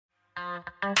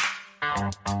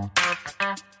Everybody,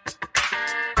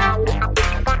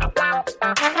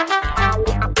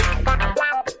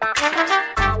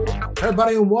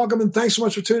 and welcome, and thanks so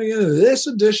much for tuning in to this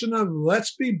edition of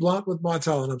Let's Be Blunt with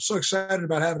Montel. And I'm so excited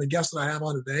about having a guest that I have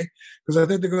on today because I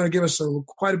think they're going to give us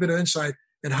quite a bit of insight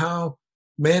in how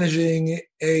managing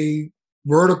a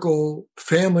vertical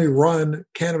family-run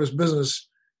cannabis business,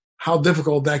 how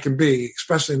difficult that can be,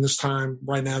 especially in this time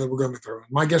right now that we're going through.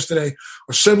 My guests today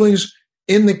are siblings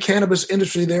in the cannabis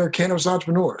industry. They are cannabis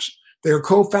entrepreneurs. They are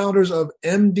co-founders of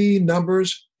MD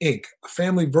Numbers, Inc., a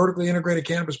family vertically integrated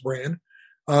cannabis brand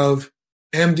of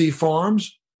MD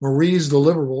Farms, Marie's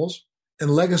Deliverables, and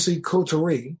Legacy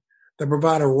Coterie that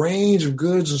provide a range of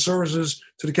goods and services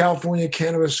to the California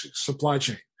cannabis supply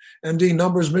chain. MD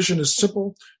Numbers' mission is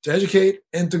simple: to educate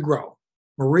and to grow.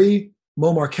 Marie,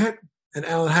 Mo Marquette, and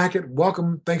Alan Hackett,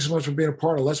 welcome. Thanks so much for being a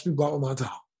part of Let's Be Blunt with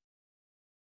Montel.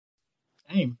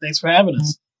 Hey, thanks for having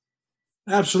us.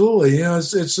 Absolutely. You know,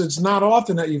 it's not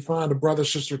often that you find a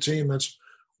brother-sister team that's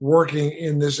working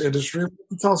in this industry.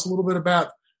 Tell us a little bit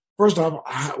about, first off,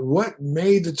 what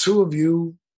made the two of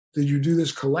you? Did you do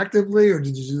this collectively, or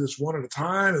did you do this one at a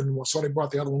time and somebody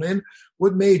brought the other one in?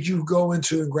 What made you go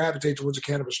into and gravitate towards the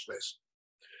cannabis space?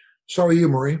 Start with you,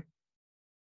 Marie.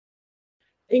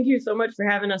 Thank you so much for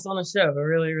having us on the show. We're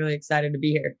really, really excited to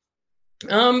be here.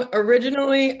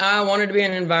 Originally, I wanted to be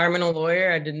an environmental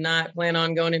lawyer. I did not plan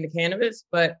on going into cannabis,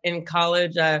 but in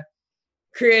college, I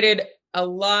created a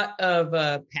lot of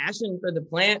passion for the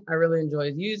plant. I really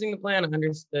enjoyed using the plant. I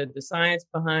understood the science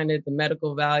behind it, the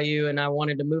medical value, and I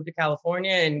wanted to move to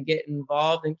California and get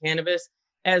involved in cannabis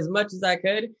as much as I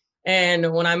could.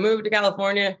 And when I moved to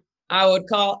California, I would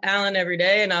call Alan every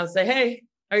day and I would say, "Hey,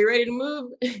 are you ready to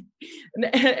move?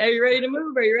 Are you ready to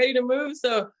move? Are you ready to move?"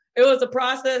 So it was a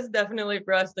process definitely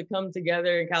for us to come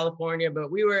together in California,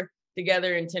 but we were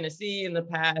together in Tennessee in the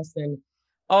past and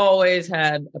always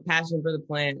had a passion for the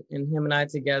plant, and him and I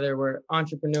together were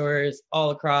entrepreneurs all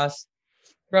across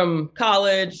from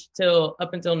college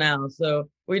up until now. So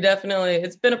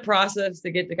it's been a process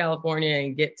to get to California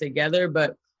and get together,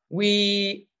 but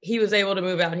he was able to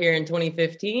move out here in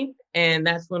 2015, and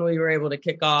that's when we were able to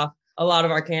kick off a lot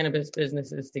of our cannabis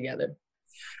businesses together.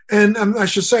 And I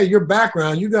should say, your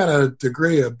background, you got a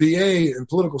degree, a BA in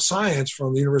political science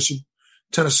from the University of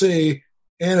Tennessee,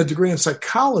 and a degree in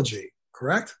psychology,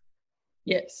 correct?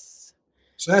 Yes.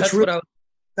 So that's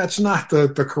not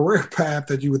the career path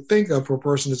that you would think of for a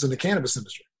person that's in the cannabis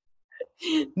industry.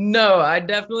 No, I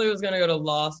definitely was going to go to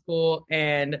law school,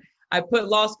 and I put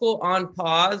law school on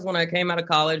pause when I came out of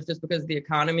college just because the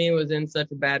economy was in such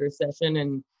a bad recession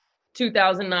in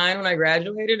 2009 when I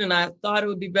graduated, and I thought it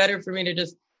would be better for me to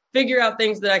just figure out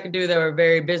things that I could do that were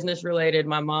very business related.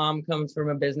 My mom comes from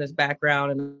a business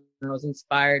background, and I was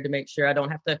inspired to make sure I don't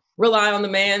have to rely on the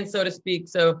man, so to speak.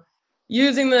 So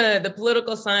using the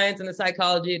political science and the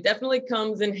psychology, it definitely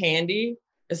comes in handy,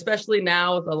 especially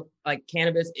now with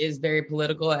cannabis is very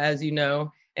political, as you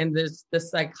know, and the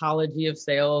psychology of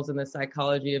sales and the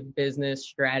psychology of business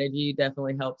strategy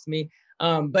definitely helps me.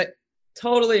 But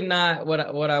totally not what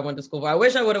I went to school for. I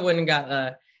wish I would have went and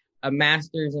got a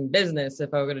master's in business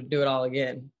if I were going to do it all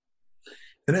again.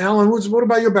 And Alan, what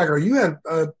about your background? You had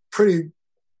a pretty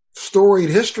storied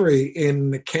history in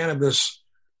the cannabis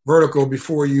vertical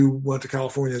before you went to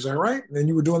California. Is that right? And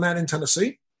you were doing that in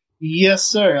Tennessee? Yes,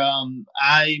 sir.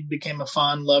 I became a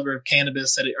fond lover of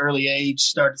cannabis at an early age,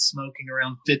 started smoking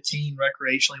around 15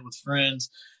 recreationally with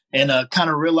friends, and kind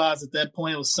of realized at that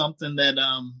point it was something that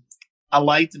I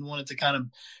liked and wanted to kind of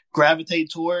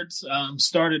gravitate towards.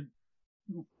 Started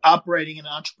operating in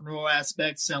an entrepreneurial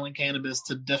aspect, selling cannabis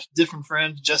to different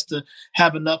friends just to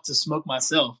have enough to smoke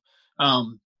myself.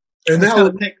 And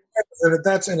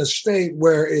that's in a state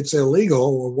where it's illegal,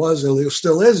 or was illegal,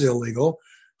 still is illegal.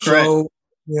 Correct. So,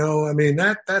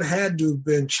 that had to have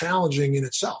been challenging in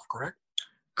itself, correct?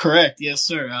 Correct. Yes,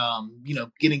 sir.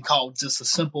 Getting caught with just a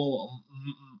simple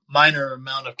minor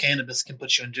amount of cannabis can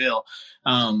put you in jail.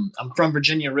 I'm from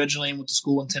Virginia originally and went to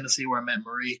school in Tennessee where I met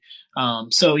Marie.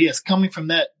 So yes, coming from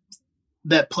that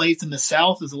place in the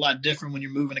South is a lot different when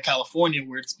you're moving to California,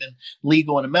 where it's been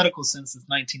legal in a medical sense since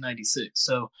 1996.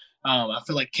 So I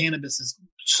feel like cannabis has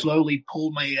slowly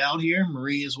pulled me out here.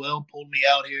 Marie as well pulled me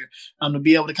out here to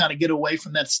be able to kind of get away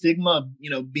from that stigma of,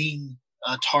 being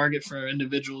a target for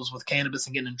individuals with cannabis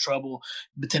and getting in trouble,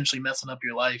 potentially messing up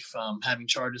your life, having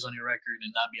charges on your record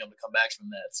and not be able to come back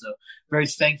from that. So very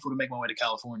thankful to make my way to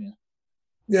California.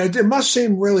 Yeah, it must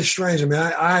seem really strange. I mean,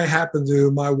 I happen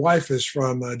to, my wife is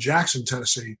from Jackson,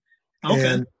 Tennessee. Okay.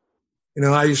 And,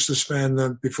 I used to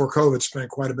spend, before COVID,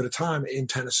 spent quite a bit of time in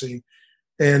Tennessee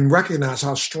and recognize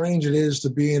how strange it is to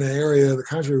be in an area of the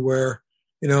country where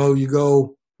you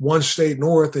go one state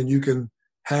north and you can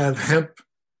have hemp,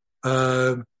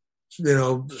 hemp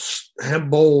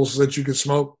bowls that you can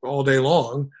smoke all day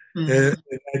long. Mm-hmm. And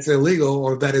it's illegal,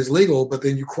 or that is legal, but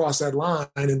then you cross that line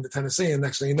into Tennessee, and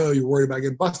next thing you know, you're worried about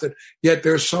getting busted. Yet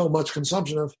there's so much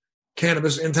consumption of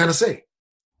cannabis in Tennessee.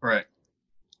 Right.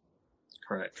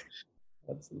 Correct.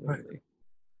 Absolutely. Right.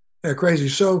 Yeah, crazy.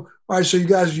 So, all right.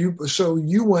 So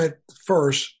you went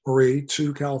first, Marie,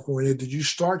 to California. Did you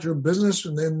start your business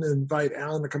and then invite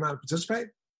Alan to come out and participate?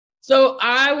 So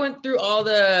I went through all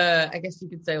the, I guess you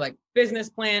could say, like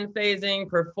business plan phasing,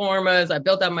 performas. I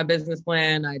built out my business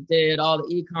plan. I did all the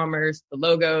e-commerce, the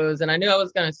logos, and I knew I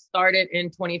was going to start it in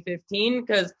 2015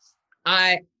 because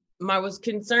my was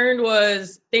concerned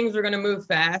was things were going to move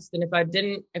fast. And if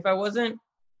I wasn't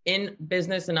in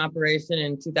business and operation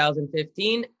in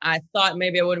 2015, I thought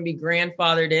maybe I wouldn't be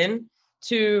grandfathered in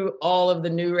to all of the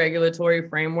new regulatory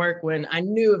framework when I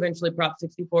knew eventually Prop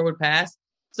 64 would pass.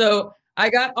 So I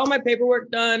got all my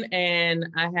paperwork done and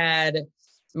I had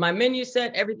my menu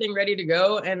set, everything ready to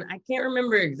go. And I can't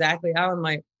remember exactly how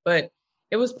but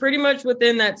it was pretty much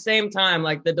within that same time.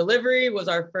 Like the delivery was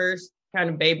our first kind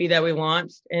of baby that we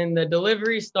launched, and the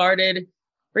delivery started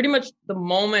pretty much the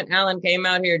moment Alan came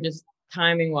out here. Just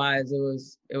timing wise,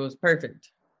 it was perfect.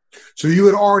 So you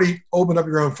had already opened up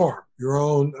your own farm, your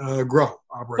own grow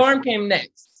operation. Farm came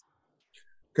next.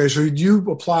 Okay, so you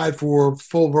applied for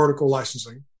full vertical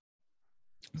licensing.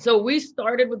 So we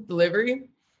started with delivery,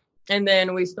 and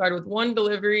then we started with one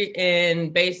delivery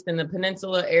based in the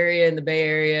Peninsula area in the Bay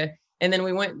Area. And then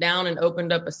we went down and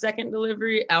opened up a second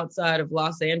delivery outside of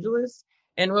Los Angeles.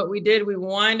 And what we did, we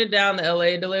winded down the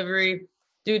LA delivery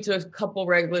due to a couple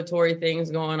regulatory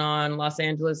things going on. Los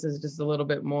Angeles is just a little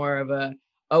bit more of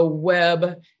a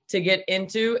web to get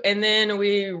into. And then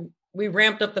we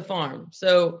ramped up the farm.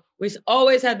 So we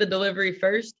always had the delivery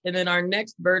first. And then our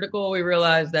next vertical, we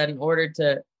realized that in order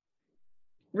to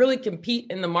really compete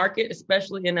in the market,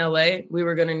 especially in LA, we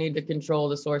were going to need to control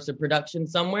the source of production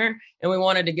somewhere. And we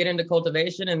wanted to get into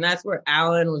cultivation. And that's where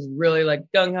Alan was really like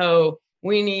gung-ho.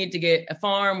 We need to get a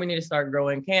farm. We need to start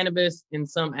growing cannabis in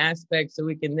some aspects so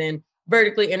we can then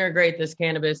vertically integrate this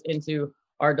cannabis into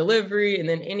our delivery and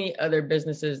then any other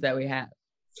businesses that we have.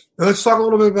 Now let's talk a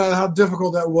little bit about how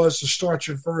difficult that was to start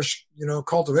your first,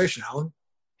 cultivation, Alan.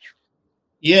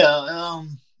 Yeah,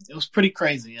 it was pretty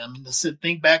crazy. I mean, to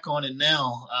think back on it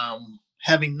now,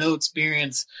 having no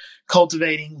experience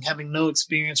cultivating, having no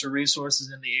experience or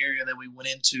resources in the area that we went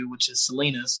into, which is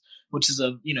Salinas, which is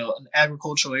an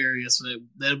agricultural area. So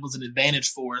that was an advantage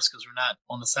for us because we're not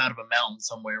on the side of a mountain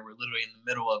somewhere. We're literally in the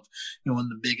middle of, one of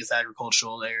the biggest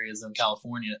agricultural areas in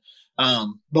California.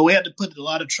 But we had to put a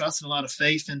lot of trust and a lot of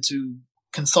faith into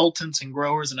consultants and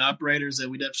growers and operators that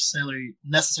we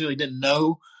necessarily didn't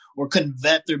know or couldn't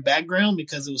vet their background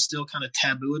because it was still kind of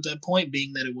taboo at that point,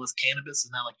 being that it was cannabis. It's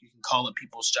not like you can call up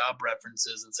people's job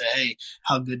references and say, hey,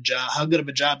 how good of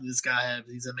a job did this guy have?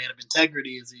 He's a man of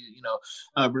integrity. Is he,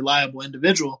 a reliable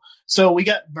individual? So we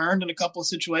got burned in a couple of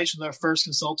situations. Our first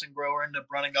consultant grower ended up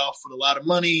running off with a lot of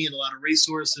money and a lot of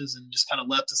resources and just kind of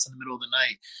left us in the middle of the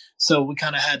night. So we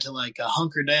kind of had to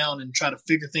hunker down and try to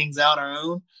figure things out our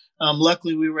own.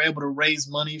 Luckily, we were able to raise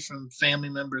money from family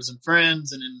members and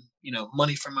friends and then,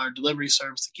 money from our delivery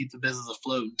service to keep the business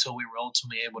afloat until we were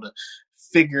ultimately able to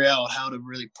figure out how to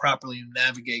really properly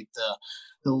navigate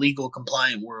the legal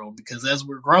compliant world. Because as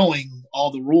we're growing, all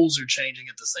the rules are changing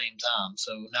at the same time.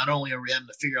 So not only are we having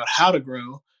to figure out how to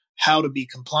grow, how to be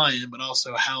compliant, but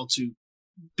also how to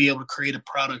be able to create a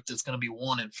product that's going to be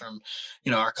wanted from,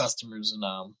 our customers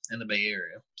in the Bay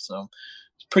Area. So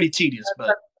it's pretty tedious,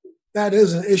 but that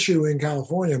is an issue in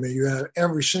California. I mean, you have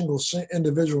every single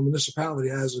individual municipality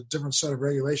has a different set of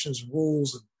regulations and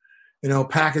rules and,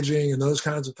 packaging and those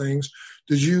kinds of things.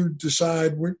 Did you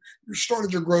decide when you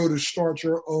started your grow to start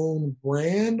your own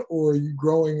brand, or are you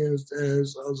growing as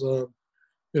a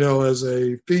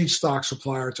feedstock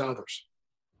supplier to others?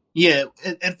 Yeah,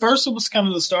 at first it was kind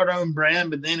of to start our own brand,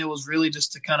 but then it was really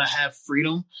just to kind of have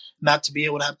freedom, not to be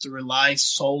able to have to rely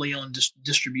solely on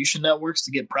distribution networks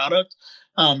to get product.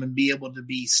 And be able to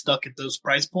be stuck at those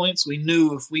price points. We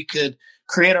knew if we could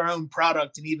create our own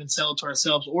product and even sell it to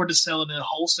ourselves or to sell it in a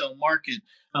wholesale market,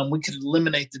 we could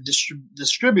eliminate the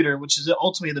distributor, which is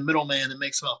ultimately the middleman that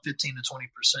makes about 15 to 20%.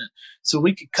 So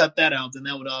we could cut that out, then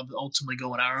that would ultimately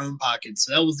go in our own pockets.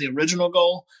 So that was the original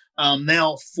goal.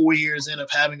 Now, 4 years in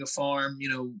of having a farm,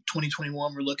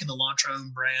 2021, we're looking to launch our own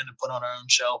brand and put on our own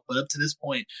shelf. But up to this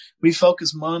point, we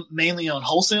focus mainly on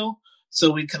wholesale. so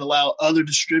we could allow other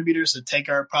distributors to take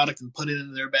our product and put it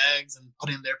in their bags and put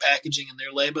in their packaging and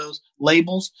their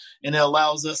labels. And it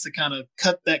allows us to kind of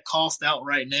cut that cost out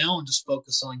right now and just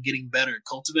focus on getting better at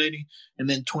cultivating. And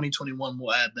then 2021,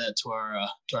 we'll add that to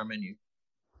our menu.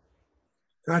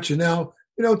 Gotcha. Now,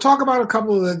 talk about a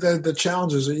couple of the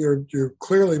challenges that you're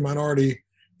clearly minority,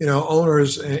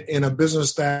 owners in a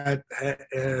business that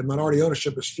minority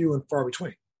ownership is few and far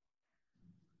between.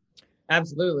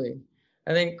 Absolutely.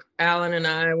 I think Alan and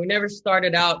I, we never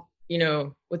started out,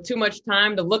 with too much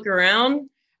time to look around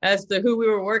as to who we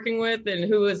were working with and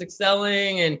who was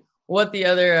excelling and what the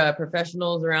other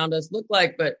professionals around us looked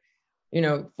like. But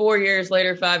 4 years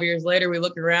later, 5 years later, we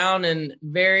look around and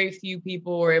very few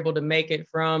people were able to make it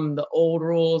from the old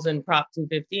rules in Prop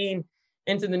 215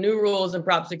 into the new rules in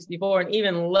Prop 64. And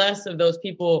even less of those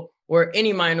people were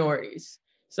any minorities.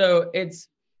 So it's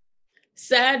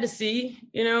sad to see,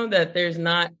 that there's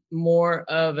not more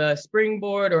of a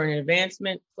springboard or an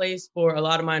advancement place for a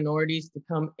lot of minorities to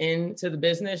come into the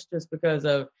business just because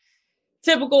of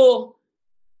typical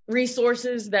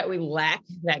resources that we lack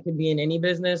that could be in any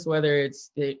business, whether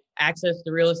it's the access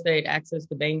to real estate, access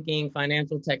to banking,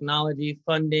 financial technology,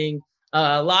 funding.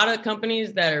 A lot of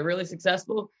companies that are really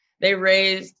successful, they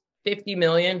raised $50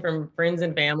 million from friends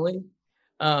and family.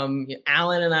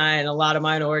 Alan and I and a lot of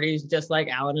minorities, just like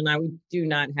Alan and I, we do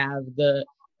not have the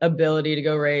ability to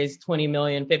go raise 20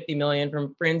 million, 50 million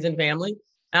from friends and family.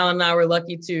 Alan and I were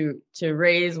lucky to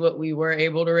raise what we were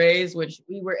able to raise, which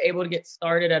we were able to get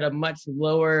started at a much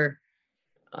lower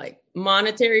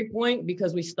monetary point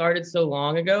because we started so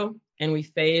long ago and we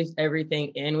phased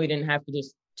everything in. We didn't have to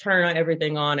just turn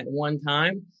everything on at one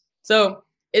time. So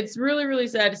it's really, really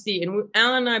sad to see. And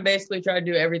Alan and I basically try to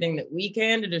do everything that we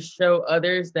can to just show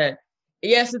others that,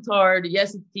 yes, it's hard.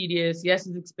 Yes, it's tedious. Yes,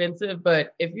 it's expensive.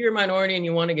 But if you're a minority and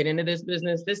you want to get into this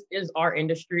business, this is our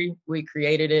industry. We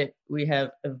created it. We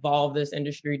have evolved this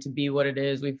industry to be what it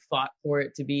is. We've fought for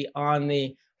it to be on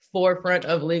the forefront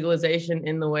of legalization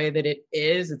in the way that it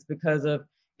is. It's because of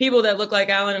people that look like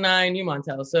Alan and I and you,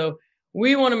 Montel. So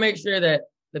we want to make sure that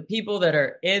the people that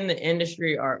are in the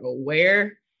industry are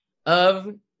aware of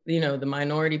the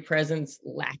minority presence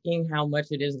lacking, how much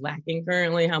it is lacking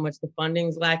currently, how much the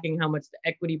funding's lacking, how much the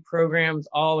equity programs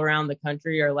all around the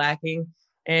country are lacking.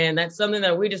 And that's something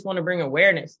that we just want to bring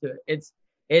awareness to it.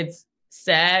 It's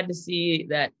sad to see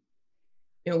that,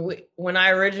 when I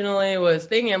originally was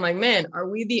thinking, I'm like, man, are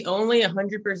we the only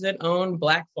 100% owned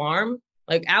Black farm?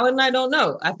 Like Alan and I don't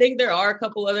know. I think there are a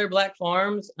couple other Black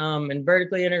farms and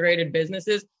vertically integrated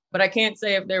businesses, but I can't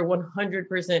say if they're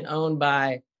 100% owned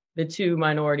by the two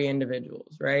minority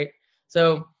individuals, right?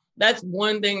 So that's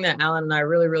one thing that Alan and I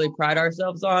really, really pride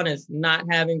ourselves on, is not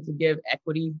having to give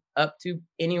equity up to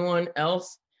anyone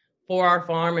else for our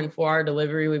farm and for our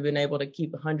delivery. We've been able to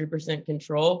keep 100%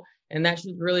 control, and that's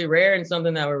just really rare and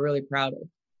something that we're really proud of.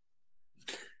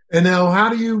 And now, how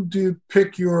do you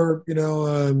pick your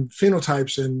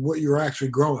phenotypes and what you're actually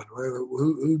growing?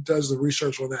 Who does the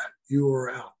research on that? You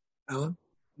or Alan?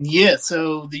 Yeah,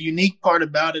 so the unique part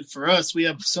about it for us, we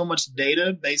have so much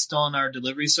data based on our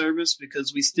delivery service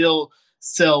because we still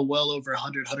sell well over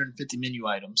 100, 150 menu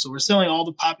items. So we're selling all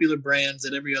the popular brands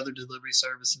that every other delivery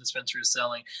service and dispensary is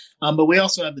selling. But we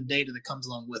also have the data that comes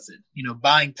along with it.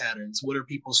 Buying patterns. What are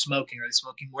people smoking? Are they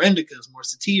smoking more indicas, more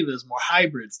sativas, more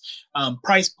hybrids?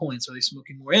 Price points. Are they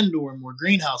smoking more indoor, more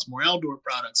greenhouse, more outdoor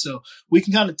products? So we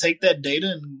can kind of take that data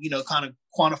and, kind of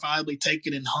quantifiably take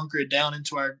it and hunker it down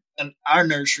into our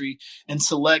nursery and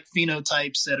select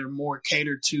phenotypes that are more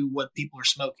catered to what people are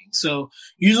smoking. So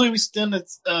usually we tend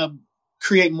to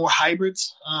create more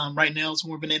hybrids. Right now it's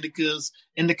more of an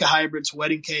indica hybrids,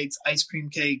 wedding cakes, ice cream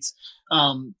cakes,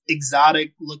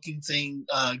 exotic looking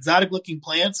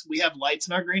plants. We have lights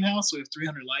in our greenhouse. So we have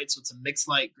 300 lights. So it's a mixed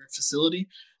light facility.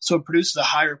 So it produces a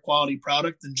higher quality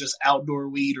product than just outdoor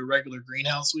weed or regular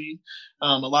greenhouse weed.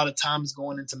 A lot of time is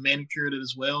going into manicured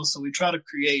as well. So we try to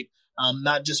create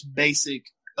not just basic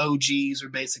OGs or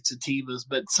basic sativas,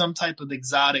 but some type of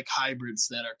exotic hybrids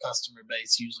that our customer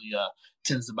base usually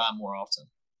tends to buy more often.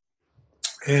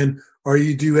 And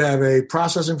do you have a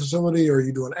processing facility, or are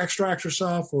you doing extracts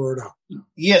yourself, or no?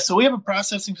 Yeah, so we have a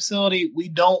processing facility. We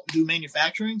don't do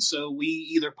manufacturing, so we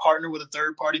either partner with a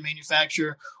third-party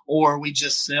manufacturer or we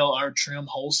just sell our trim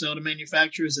wholesale to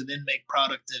manufacturers and then make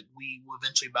product that we will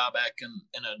eventually buy back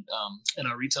in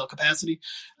a retail capacity.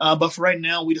 But for right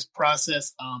now, we just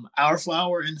process our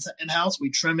flower in-house.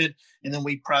 We trim it, and then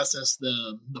we process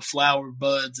the flower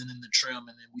buds and then the trim, and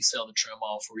then we sell the trim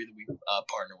off, or either we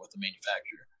partner with the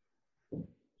manufacturer.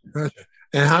 Gotcha.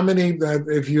 And how many,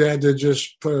 if you had to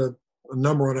just put a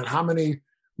number on it, how many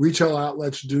retail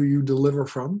outlets do you deliver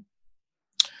from?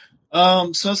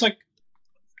 So it's like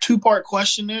two-part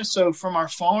question there. So from our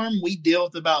farm, we deal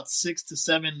with about 6 to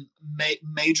 7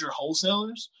 major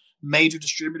wholesalers, major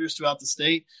distributors throughout the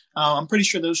state. I'm pretty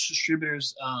sure those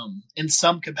distributors, in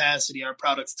some capacity, our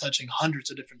products touching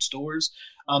hundreds of different stores,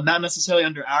 not necessarily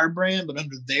under our brand, but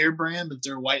under their brand that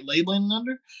they're white labeling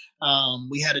under.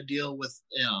 We had a deal with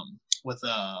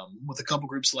a couple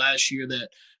groups last year that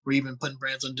were even putting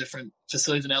brands on different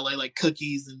facilities in LA, like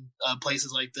Cookies and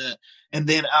places like that. And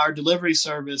then our delivery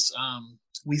service,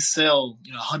 we sell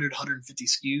 100, 150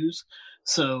 SKUs.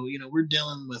 So we're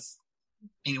dealing with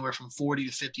anywhere from 40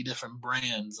 to 50 different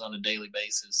brands on a daily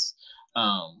basis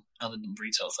on the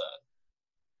retail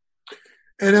side.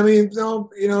 And I mean,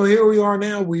 here we are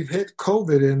now. We've hit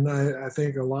COVID, and I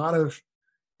think a lot of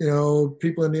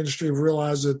people in the industry have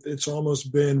realized that it's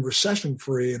almost been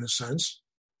recession-free in a sense.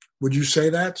 Would you say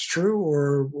that's true,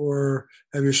 or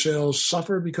have your sales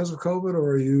suffered because of COVID,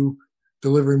 or are you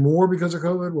delivering more because of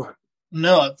COVID? What?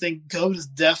 No, I think COVID has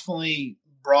definitely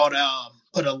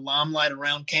put a limelight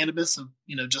around cannabis of,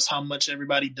 just how much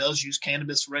everybody does use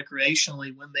cannabis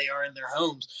recreationally when they are in their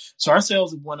homes. So our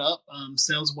sales have went up.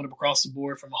 Sales went up across the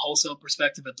board from a wholesale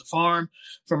perspective at the farm,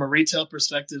 from a retail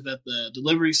perspective at the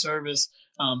delivery service.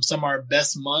 Some of our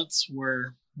best months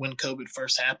were when COVID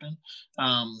first happened.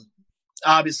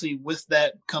 Obviously, with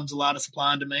that comes a lot of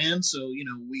supply and demand. So,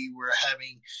 we were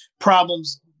having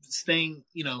problems staying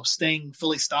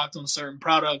fully stocked on certain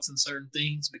products and certain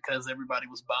things because everybody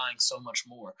was buying so much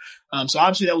more. So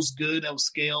obviously that was good. That was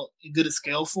good at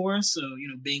scale for us. So,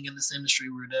 being in this industry,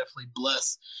 we were definitely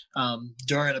blessed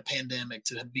during a pandemic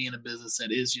to be in a business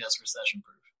that is just recession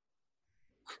proof.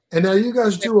 And now you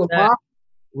guys do a lot.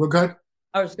 We're good.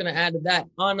 I was going to add to that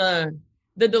on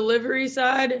the delivery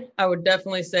side. I would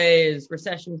definitely say is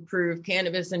recession proof.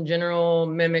 Cannabis in general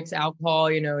mimics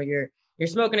alcohol. You're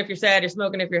smoking if you're sad, you're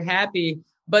smoking if you're happy,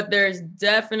 but there's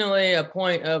definitely a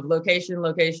point of location,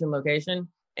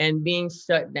 and being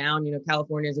shut down.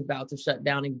 California is about to shut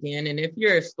down again. And if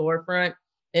you're a storefront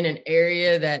in an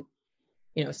area that,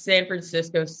 San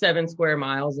Francisco, 7 square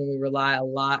miles, and we rely a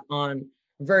lot on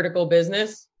vertical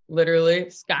business,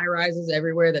 literally sky rises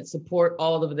everywhere that support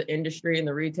all of the industry and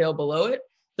the retail below it.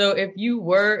 So if you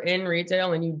were in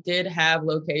retail and you did have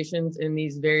locations in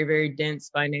these very, very dense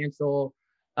financial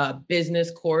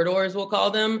business corridors, we'll call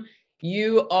them,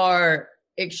 you are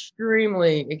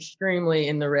extremely, extremely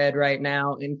in the red right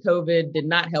now. And COVID did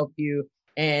not help you.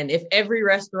 And if every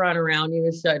restaurant around you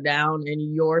is shut down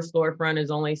and your storefront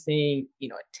is only seeing, a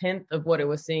 10th of what it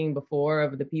was seeing before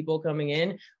of the people coming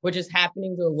in, which is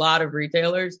happening to a lot of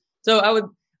retailers. So I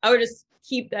would just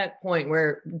keep that point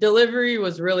where delivery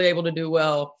was really able to do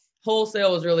well.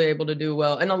 Wholesale was really able to do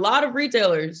well. And a lot of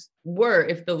retailers were,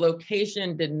 if the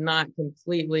location did not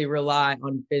completely rely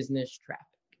on business traffic.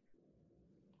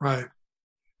 Right.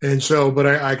 And so, but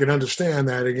I can understand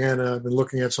that. Again, I've been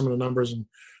looking at some of the numbers and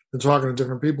been talking to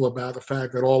different people about the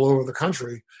fact that all over the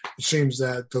country, it seems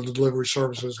that the delivery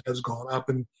services has gone up.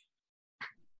 And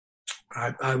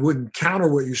I wouldn't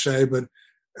counter what you say, but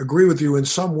agree with you. In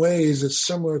some ways, it's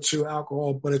similar to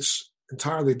alcohol, but it's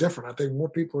entirely different. I think more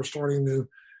people are starting to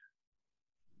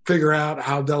figure out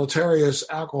how deleterious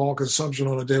alcohol consumption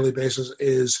on a daily basis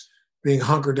is, being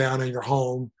hunkered down in your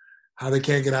home, how they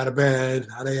can't get out of bed,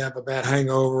 how they have a bad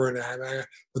hangover.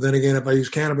 But then again, if I use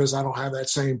cannabis, I don't have that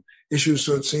same issue.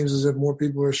 So it seems as if more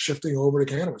people are shifting over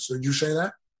to cannabis. So did you say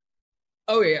that?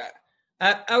 Oh, yeah.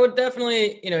 I would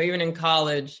definitely, even in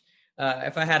college,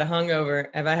 if I had a hangover,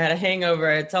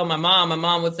 I'd tell my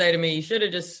mom would say to me, you should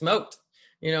have just smoked.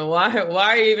 Why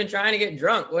are you even trying to get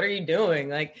drunk? What are you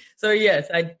doing? So yes,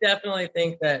 I definitely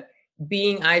think that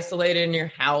being isolated in your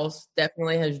house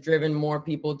definitely has driven more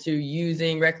people to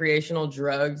using recreational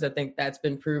drugs. I think that's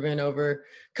been proven over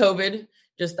COVID,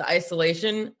 just the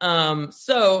isolation.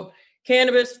 So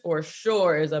cannabis for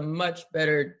sure is a much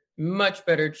better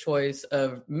choice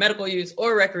of medical use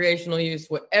or recreational use,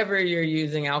 whatever you're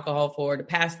using alcohol for to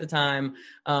pass the time.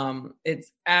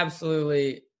 It's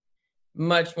absolutely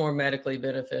much more medically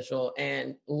beneficial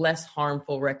and less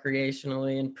harmful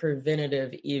recreationally and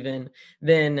preventative even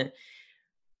than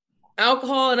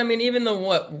alcohol. And I mean, even the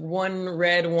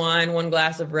one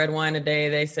glass of red wine a day,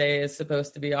 they say is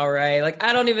supposed to be all right.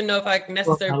 I don't even know if I can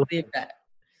necessarily believe that.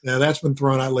 Yeah, that's been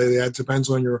thrown out lately. It depends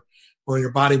on your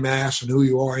body mass and who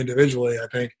you are individually. I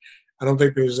don't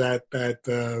think there's that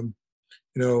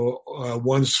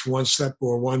one step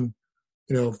or one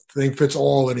thing fits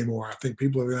all anymore. I think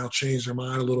people have now changed their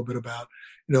mind a little bit about,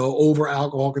 over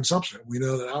alcohol consumption. We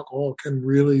know that alcohol can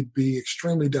really be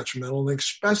extremely detrimental,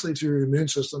 especially to your immune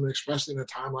system, especially in a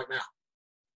time like now.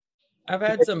 I've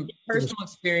had some personal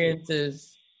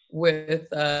experiences with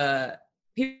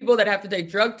people that have to take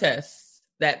drug tests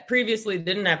that previously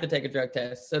didn't have to take a drug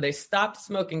test. So they stopped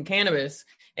smoking cannabis,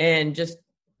 and just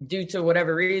due to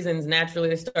whatever reasons, naturally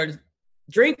they started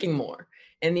drinking more.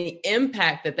 And the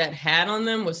impact that had on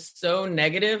them was so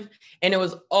negative, and it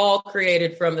was all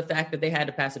created from the fact that they had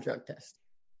to pass a drug test.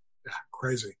 Yeah,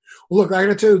 crazy. Well, look, I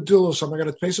got to do a little something. I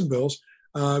got to pay some bills.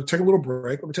 Take a little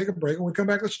break. Let me take a break. When we come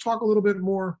back, let's talk a little bit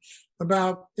more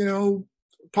about,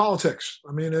 politics.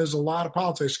 I mean, there's a lot of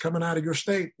politics coming out of your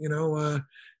state.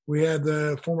 We had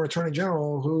the former attorney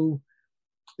general who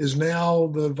is now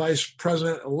the vice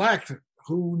president-elect,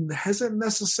 who hasn't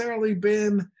necessarily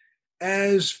been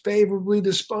as favorably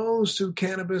disposed to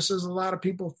cannabis as a lot of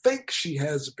people think she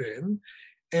has been.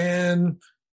 And,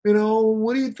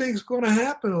 what do you think is going to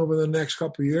happen over the next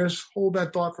couple of years? Hold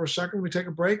that thought for a second. We take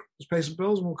a break. Let's pay some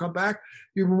bills and we'll come back.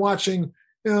 You've been watching,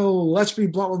 Let's Be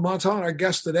Blunt with Montel. And our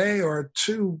guests today are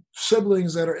two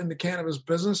siblings that are in the cannabis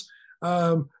business,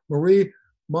 Marie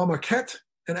Marquette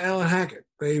and Alan Hackett.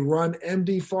 They run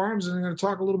MD Farms, and they're going to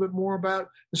talk a little bit more about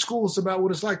the schools, about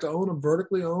what it's like to own a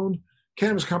vertically owned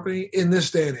cannabis company in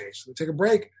this day and age. So we take a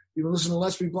break. You've been listening to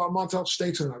Let's Be Blunt with Montel.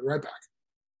 Stay tuned. I'll be right back.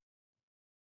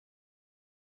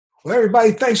 Well,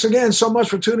 everybody, thanks again so much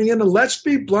for tuning in to Let's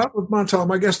Be Blunt with Montel.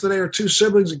 My guests today are two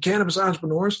siblings and cannabis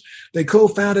entrepreneurs. They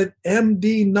co-founded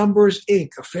MD Numbers, Inc.,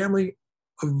 a family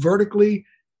of vertically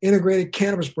integrated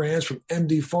cannabis brands, from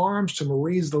MD Farms to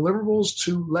Marie's Deliverables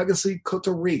to Legacy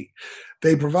Coterie.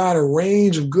 They provide a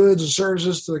range of goods and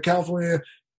services to the California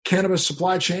cannabis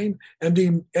supply chain.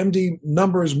 MD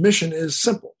Numbers' mission is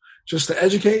simple: just to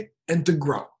educate and to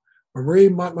grow. Marie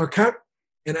Marquette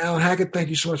and Alan Hackett, thank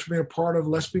you so much for being a part of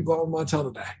Let's Be Blunt with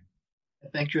Montel today.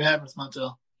 Thank you for having us,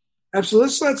 Montel.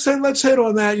 Absolutely. Let's hit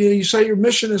on that. You say your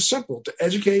mission is simple: to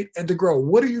educate and to grow.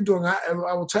 What are you doing? I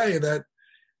will tell you that,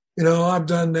 I've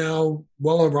done now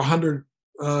well over 100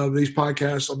 of these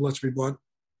podcasts of Let's Be Blunt.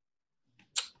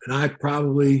 And I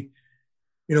probably,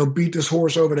 beat this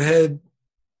horse over the head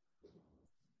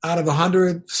out of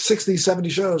 160, 70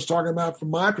 shows, talking about,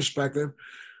 from my perspective,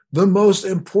 the most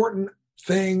important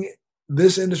thing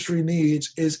this industry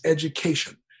needs is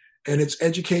education. And it's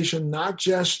education, not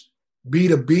just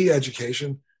B2B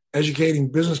education,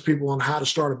 educating business people on how to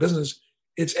start a business.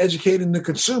 It's educating the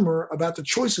consumer about the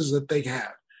choices that they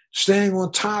have, staying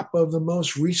on top of the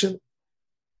most recent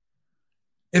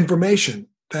information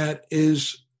that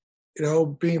is,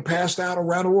 being passed out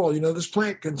around the world. This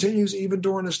plant continues even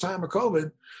during this time of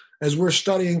COVID, as we're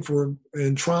studying for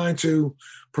and trying to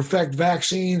perfect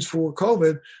vaccines for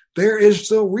COVID. There is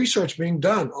still research being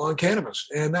done on cannabis,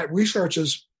 and that research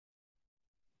is,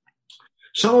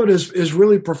 some of it is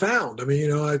really profound. I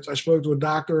mean, I spoke to a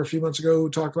doctor a few months ago who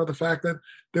talked about the fact that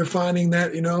they're finding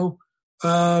that,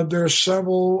 there are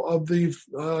several of the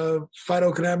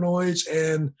phytocannabinoids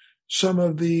and some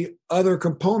of the other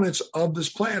components of this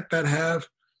plant that have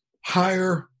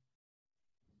higher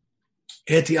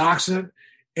antioxidant,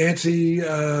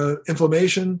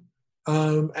 anti-inflammation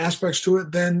aspects to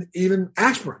it than even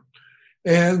aspirin.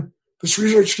 And this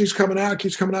research keeps coming out.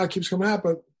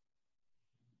 But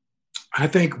I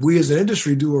think we as an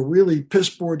industry do a really piss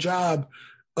poor job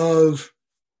of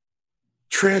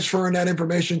transferring that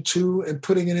information to and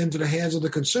putting it into the hands of the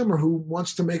consumer who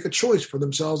wants to make a choice for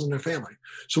themselves and their family.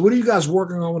 So what are you guys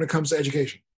working on when it comes to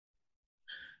education?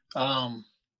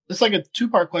 It's like a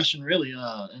two-part question, really.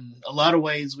 In a lot of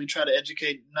ways, we try to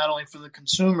educate not only for the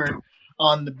consumer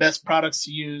on the best products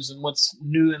to use and what's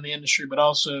new in the industry, but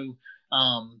also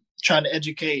trying to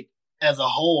educate as a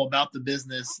whole about the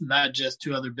business, not just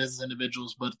to other business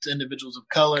individuals, but to individuals of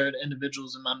color and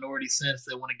individuals in minority sense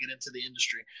that want to get into the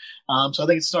industry. So I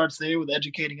think it starts there with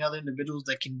educating other individuals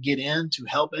that can get in to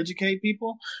help educate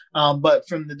people. But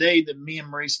from the day that me and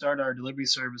Marie started our delivery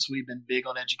service, we've been big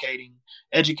on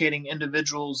educating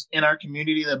individuals in our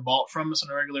community that bought from us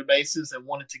on a regular basis, that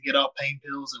wanted to get off pain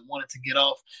pills, that wanted to get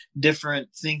off different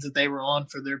things that they were on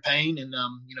for their pain. And,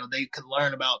 they could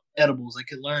learn about edibles. They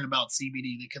could learn about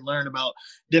CBD. They could learn about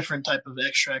different type of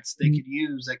extracts they could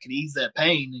use that could ease that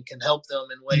pain and can help them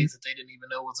in ways that they didn't even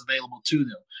know was available to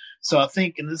them. So I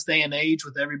think in this day and age,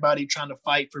 with everybody trying to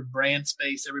fight for brand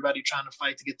space, everybody trying to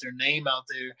fight to get their name out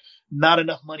there, not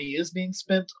enough money is being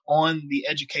spent on the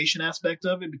education aspect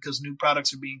of it, because new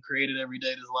products are being created every day.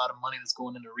 There's a lot of money that's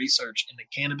going into research in the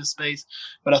cannabis space.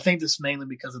 But I think this is mainly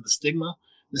because of the stigma.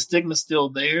 The stigma's still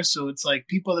there. So it's like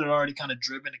people that are already kind of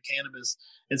driven to cannabis,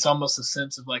 it's almost a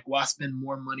sense of like, why spend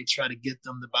more money to try to get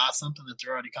them to buy something that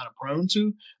they're already kind of prone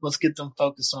to? Let's get them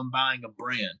focused on buying a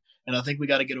brand. And I think we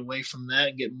got to get away from that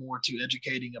and get more to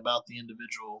educating about the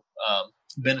individual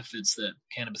benefits that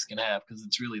cannabis can have, because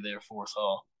it's really there for us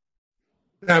all.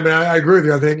 Yeah, I mean, I agree with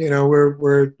you. I think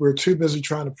we're too busy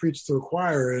trying to preach to the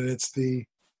choir, and it's the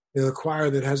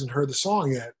choir that hasn't heard the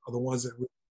song yet are the ones that.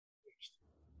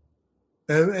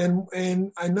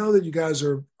 And I know that you guys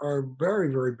are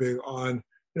very very big on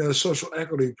social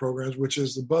equity programs, which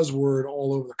is the buzzword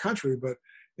all over the country. But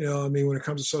I mean, when it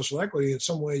comes to social equity, in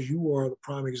some ways, you are the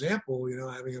prime example.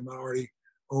 Having a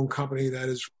minority-owned company that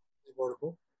is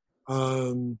vertical,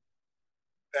 um,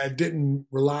 that didn't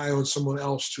rely on someone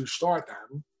else to start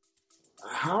that.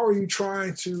 How are you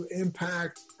trying to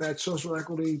impact that social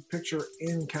equity picture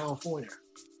in California?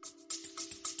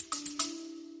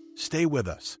 Stay with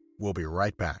us. We'll be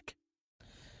right back.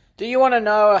 Do you want to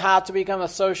know how to become a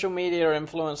social media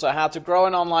influencer, how to grow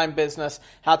an online business,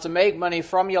 how to make money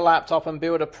from your laptop and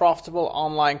build a profitable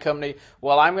online company?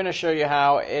 Well, I'm going to show you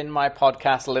how in my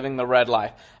podcast, Living the Red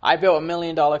Life. I built $1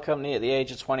 million company at the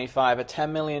age of 25, a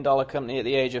 $10 million company at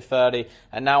the age of 30,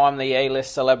 and now I'm the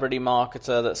A-list celebrity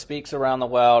marketer that speaks around the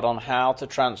world on how to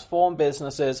transform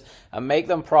businesses and make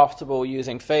them profitable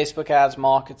using Facebook ads,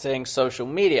 marketing, social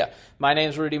media. My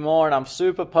name's Rudy Moore, and I'm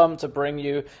super pumped to bring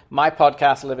you my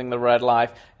podcast, Living the Red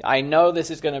Life. I know this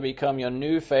is going to become your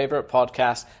new favorite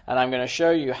podcast, and I'm going to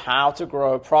show you how to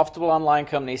grow a profitable online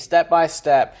company step by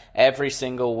step every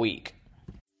single week.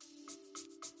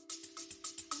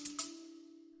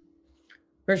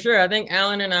 For sure. I think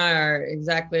Alan and I are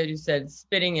exactly as you said,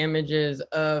 spitting images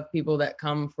of people that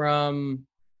come from,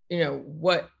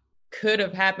 what could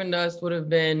have happened to us would have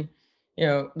been,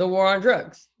 the war on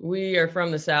drugs. We are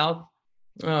from the South.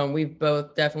 We've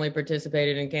both definitely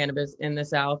participated in cannabis in the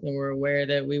South, and we're aware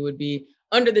that we would be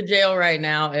under the jail right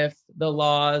now if the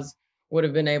laws would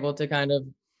have been able to kind of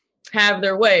have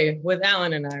their way with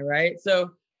Alan and I, right?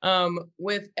 So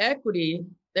with equity,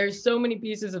 there's so many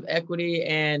pieces of equity,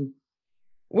 and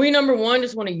we, number one,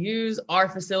 just want to use our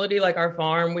facility, like our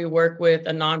farm. We work with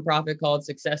a nonprofit called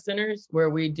Success Centers, where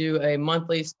we do a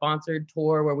monthly sponsored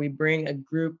tour where we bring a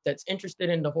group that's interested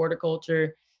in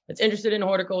horticulture.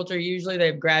 Usually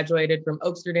they've graduated from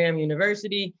Oaksterdam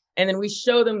University, and then we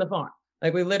show them the farm.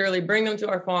 Like, we literally bring them to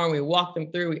our farm. We walk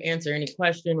them through. We answer any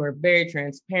question. We're very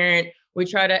transparent. We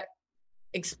try to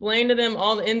explain to them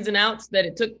all the ins and outs that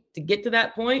it took to get to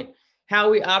that point, how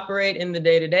we operate in the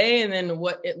day-to-day, and then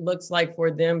what it looks like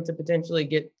for them to potentially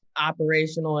get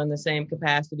operational in the same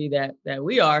capacity that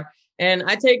we are. And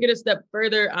I take it a step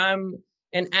further. I'm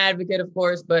an advocate, of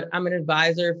course, but I'm an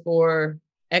advisor for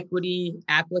equity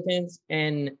applicants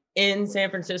in San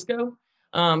Francisco.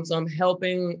 So I'm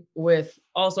helping with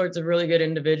all sorts of really good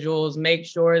individuals make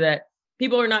sure that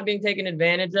people are not being taken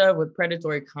advantage of with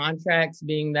predatory contracts,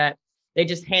 being that they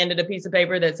just handed a piece of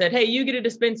paper that said, hey, you get a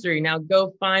dispensary, now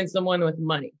go find someone with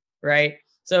money, right?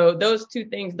 So those two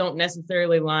things don't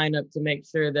necessarily line up to make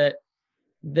sure that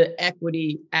the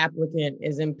equity applicant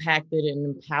is impacted and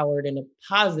empowered in a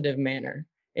positive manner.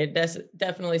 It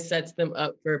definitely sets them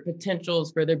up for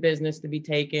potentials for their business to be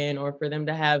taken, or for them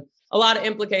to have a lot of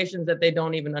implications that they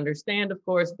don't even understand, of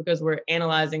course, because we're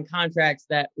analyzing contracts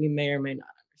that we may or may not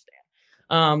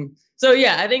understand. So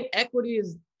yeah, I think equity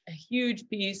is a huge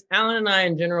piece. Alan and I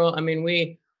in general, I mean,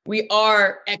 we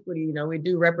are equity. We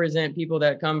do represent people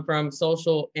that come from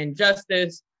social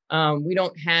injustice. We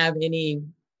don't have any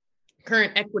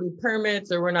current equity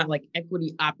permits, or we're not like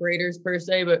equity operators per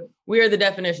se, but we are the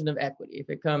definition of equity if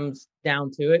it comes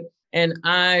down to it. And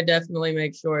I definitely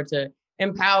make sure to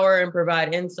empower and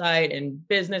provide insight and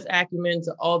business acumen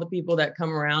to all the people that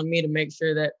come around me, to make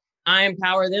sure that I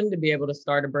empower them to be able to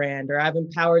start a brand, or I've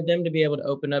empowered them to be able to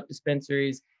open up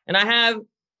dispensaries. And I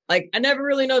never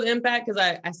really know the impact, because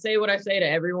I say what I say to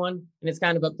everyone, and it's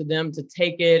kind of up to them to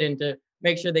take it and to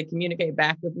make sure they communicate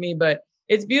back with me. But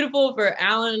it's beautiful for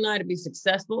Alan and I to be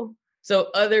successful, so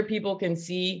other people can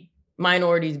see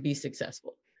minorities be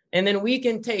successful. And then we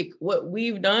can take what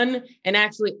we've done and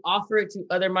actually offer it to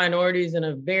other minorities in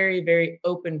a very, very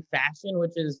open fashion,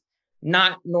 which is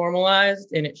not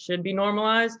normalized, and it should be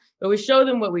normalized. But we show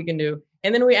them what we can do,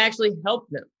 and then we actually help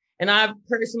them. And I've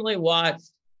personally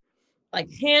watched like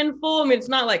handful, I mean, it's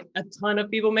not like a ton of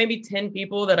people, maybe 10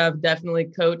 people that I've definitely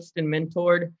coached and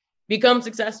mentored become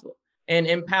successful and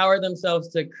empower themselves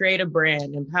to create a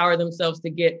brand, empower themselves to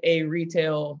get a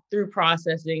retail through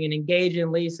processing and engage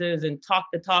in leases and talk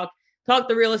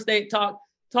the real estate, talk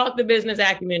the business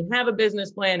acumen, have a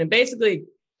business plan, and basically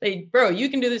say, bro, you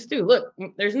can do this too. Look,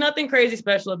 there's nothing crazy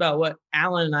special about what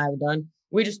Alan and I have done.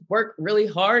 We just work really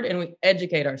hard and we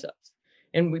educate ourselves.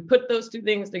 And we put those two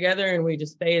things together, and we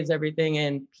just phase everything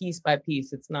in piece by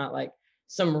piece. It's not like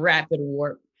some rapid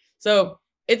warp. So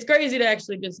it's crazy to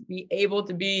actually just be able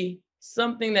to be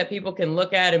something that people can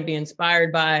look at and be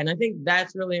inspired by. And I think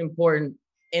that's really important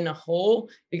in a whole,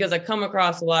 because I come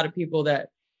across a lot of people that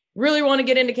really want to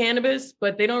get into cannabis,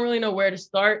 but they don't really know where to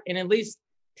start. And at least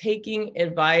taking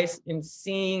advice and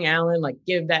seeing Alan like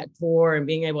give that tour and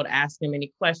being able to ask him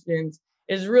any questions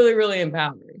is really, really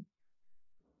empowering.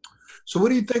 So what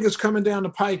do you think is coming down the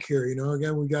pike here? You know,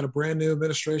 again, we got a brand new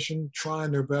administration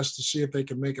trying their best to see if they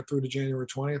can make it through to January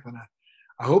 20th. And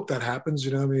I hope that happens.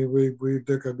 You know, I mean,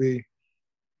 there could be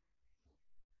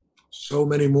so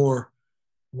many more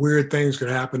weird things could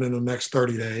happen in the next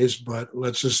 30 days, but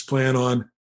let's just plan on,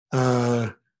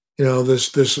 you know,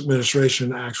 this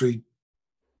administration actually,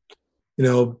 you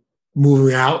know,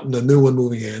 moving out and the new one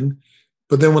moving in.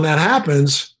 But then when that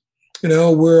happens, you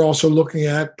know, we're also looking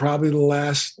at probably the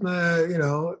last, you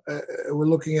know, we're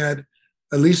looking at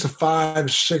least a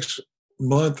 5-6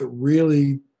 month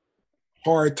really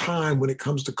hard time when it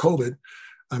comes to COVID.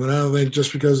 I mean, I don't think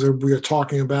just because we are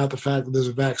talking about the fact that there's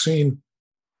a vaccine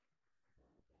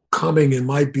coming and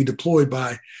might be deployed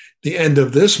by the end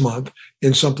of this month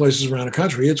in some places around the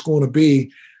country, it's going to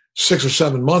be 6 or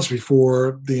 7 months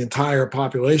before the entire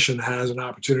population has an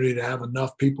opportunity to have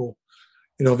enough people,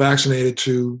 you know, vaccinated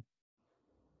to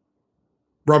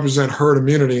represent herd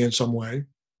immunity in some way.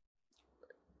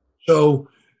 So,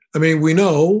 I mean, we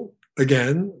know,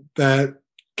 again, that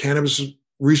cannabis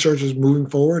research is moving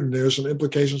forward, and there's some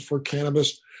implications for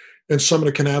cannabis and some of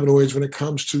the cannabinoids when it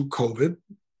comes to COVID.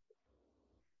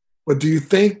 But do you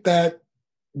think that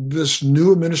this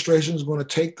new administration is going to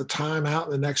take the time out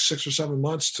in the next 6 or 7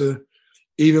 months to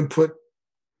even put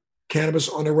cannabis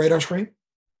on their radar screen?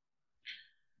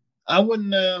 I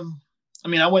wouldn't. I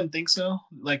mean, I wouldn't think so.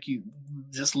 Like you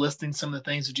just listing some of the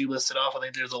things that you listed off, I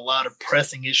think there's a lot of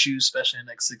pressing issues, especially in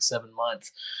the next 6-7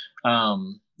 months.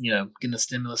 You know, getting the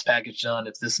stimulus package done.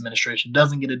 If this administration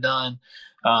doesn't get it done,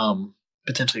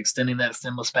 potentially extending that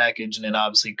stimulus package, and then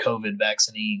obviously COVID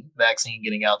vaccine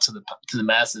getting out to the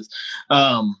masses.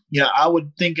 Yeah, I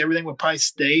would think everything would probably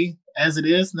stay as it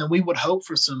is, and then we would hope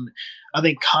for some, I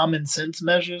think, common sense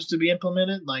measures to be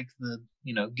implemented, like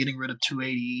getting rid of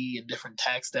 280E and different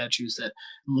tax statutes that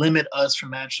limit us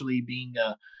from actually being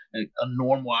a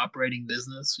normal operating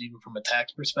business, even from a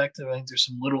tax perspective. I think there's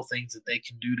some little things that they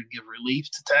can do to give relief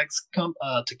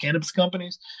to to cannabis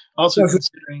companies. Also,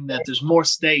 considering that there's more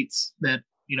states that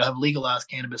have legalized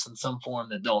cannabis in some form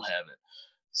that don't have it.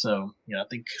 So, I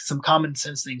think some common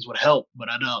sense things would help, but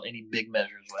I doubt any big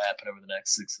measures would happen over the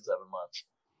next 6 to 7 months.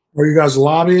 Are you guys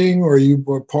lobbying, or are you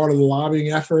part of the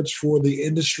lobbying efforts for the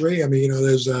industry? I mean,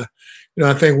 there's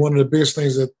I think one of the biggest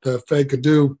things that the Fed could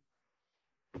do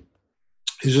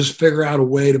is just figure out a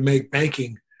way to make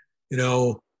banking,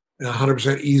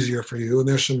 100% easier for you. And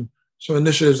there's some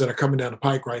initiatives that are coming down the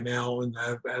pike right now and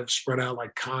have spread out,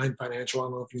 like Kind Financial. I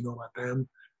don't know if you know about them,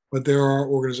 but there are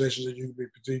organizations that you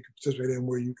can participate in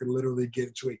where you can literally get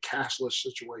into a cashless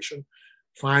situation.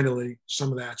 Finally,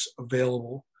 some of that's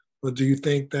available. But do you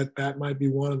think that that might be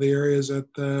one of the areas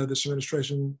that this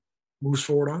administration moves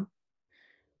forward on?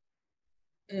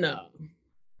 No.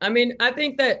 I mean, I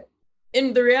think that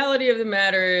in the reality of the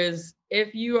matter is,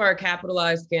 if you are a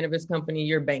capitalized cannabis company,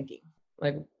 you're banking.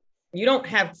 Like, you don't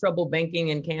have trouble banking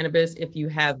in cannabis if you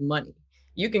have money.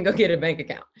 You can go get a bank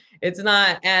account. It's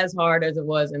not as hard as it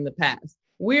was in the past.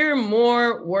 We're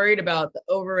more worried about the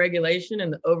overregulation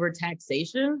and the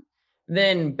overtaxation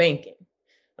than banking.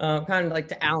 Kind of like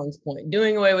to Alan's point,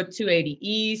 doing away with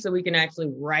 280E so we can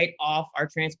actually write off our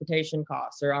transportation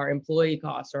costs or our employee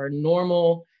costs or our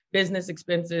normal business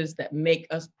expenses that make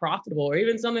us profitable, or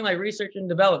even something like research and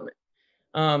development.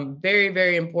 Very,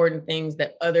 very important things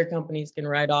that other companies can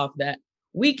write off that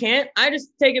we can't. I just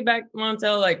take it back,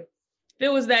 Montel, like, if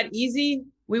it was that easy,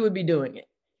 we would be doing it.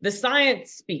 The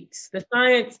science speaks. The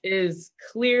science is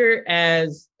clear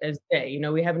as day.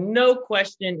 We have no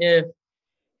question if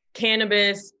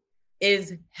cannabis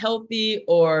is healthy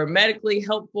or medically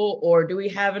helpful, or do we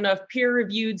have enough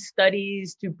peer-reviewed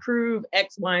studies to prove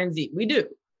X, Y, and Z? We do.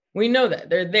 We know that.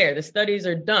 They're there. The studies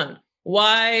are done.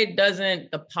 Why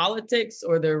doesn't the politics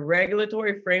or the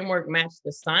regulatory framework match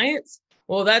the science?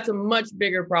 Well, that's a much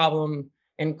bigger problem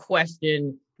and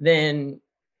question than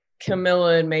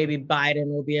Camilla and maybe Biden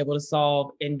will be able to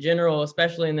solve in general,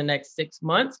 especially in the next 6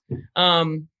 months.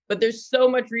 But there's so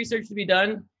much research to be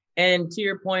done. And to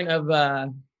your point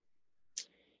of,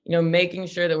 making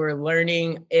sure that we're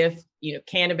learning if,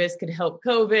 cannabis could help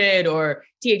COVID, or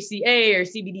THCA or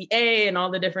CBDA and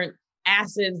all the different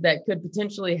acids that could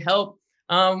potentially help.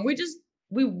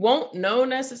 We won't know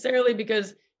necessarily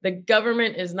because the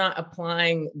government is not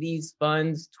applying these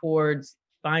funds towards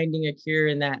finding a cure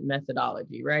in that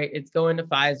methodology, right? It's going to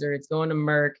Pfizer, it's going to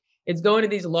Merck, it's going to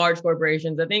these large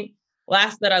corporations. I think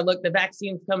last that I looked, the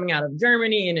vaccine's coming out of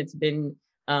Germany, and it's been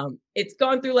It's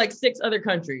gone through like 6 other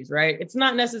countries, right? It's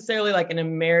not necessarily like an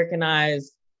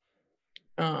Americanized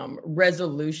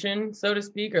resolution, so to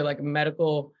speak, or like a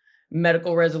medical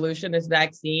resolution, this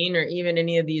vaccine, or even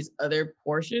any of these other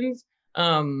portions.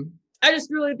 I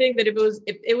just really think that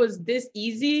if it was this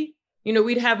easy,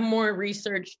 we'd have more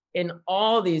research in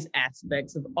all these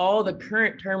aspects of all the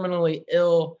current terminally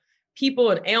ill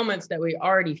people and ailments that we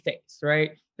already face,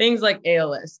 right? Things like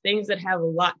ALS, things that have a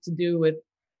lot to do with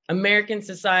American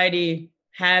society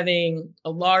having a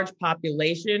large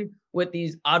population with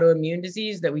these autoimmune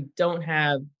diseases that we don't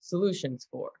have solutions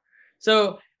for.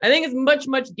 So I think it's much,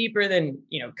 much deeper than,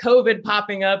 COVID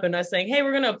popping up and us saying, hey,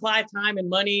 we're going to apply time and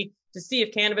money to see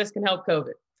if cannabis can help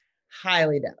COVID.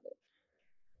 Highly doubt it.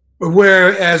 But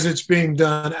whereas it's being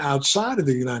done outside of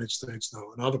the United States,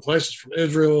 though, in other places from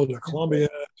Israel to Colombia,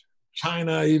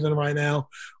 China, even right now,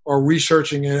 are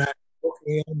researching and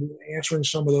looking and answering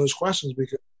some of those questions,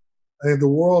 because I think the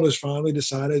world has finally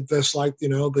decided, just like,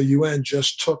 the UN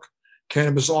just took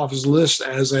cannabis off its list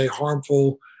as a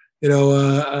harmful,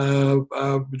 drug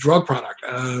product.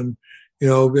 And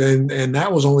that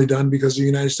was only done because the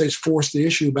United States forced the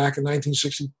issue back in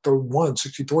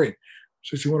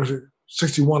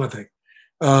 61, I think.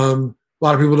 A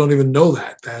lot of people don't even know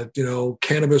that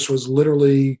cannabis was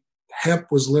hemp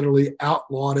was literally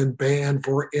outlawed and banned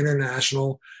for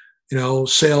international,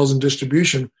 sales and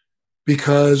distribution,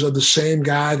 because of the same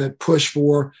guy that pushed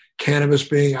for cannabis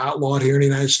being outlawed here in the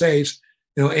United States,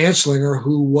 Anslinger,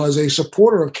 who was a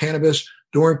supporter of cannabis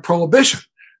during Prohibition.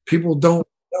 People don't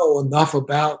know enough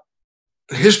about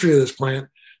the history of this plant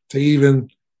to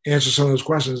even answer some of those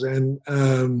questions. And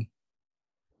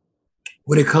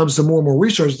when it comes to more and more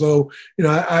research, though,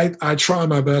 I try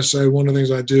my best. One of the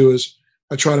things I do is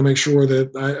I try to make sure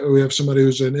that we have somebody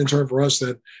who's an intern for us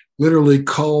that literally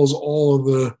culls all of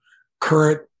the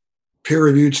current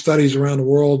peer-reviewed studies around the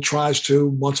world, tries to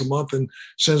once a month, and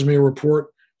sends me a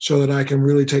report so that I can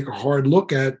really take a hard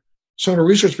look at some of the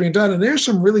research being done. And there's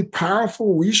some really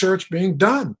powerful research being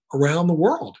done around the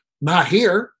world, not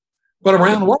here, but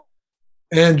around the world.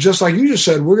 And just like you just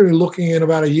said, we're going to be looking in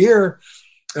about a year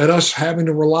at us having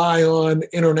to rely on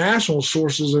international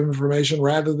sources of information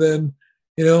rather than,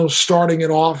 starting it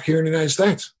off here in the United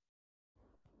States.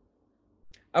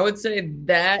 I would say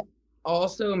that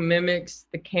also mimics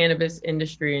the cannabis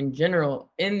industry in general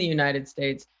in the United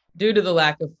States, due to the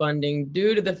lack of funding,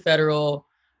 due to the federal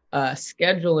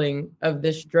scheduling of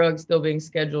this drug still being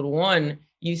Scheduled 1.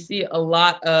 You see a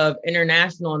lot of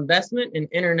international investment and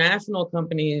international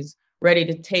companies ready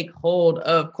to take hold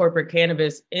of corporate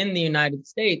cannabis in the United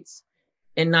States,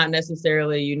 and not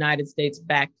necessarily United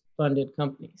States-backed funded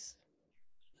companies.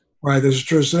 Right, this is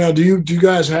true. So now, do you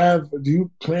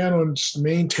plan on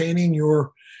maintaining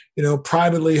your,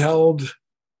 privately held,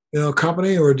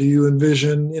 company, or do you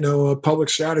envision, a public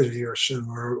strategy here soon,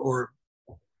 or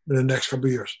in the next couple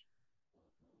of years?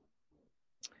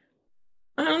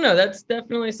 I don't know. That's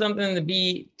definitely something to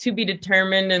be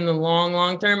determined in the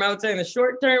long term. I would say in the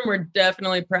short term, we're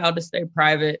definitely proud to stay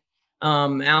private.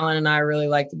 Alan and I really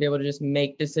like to be able to just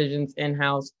make decisions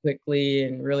in-house quickly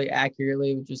and really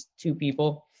accurately with just 2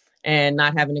 people, and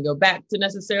not having to go back to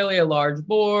necessarily a large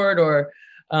board, or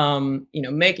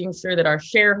making sure that our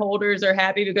shareholders are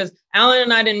happy, because Alan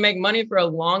and I didn't make money for a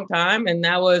long time. And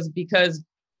that was because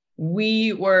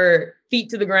we were feet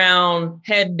to the ground,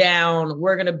 head down.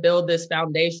 We're going to build this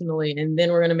foundationally, and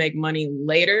then we're going to make money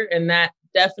later. And that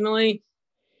definitely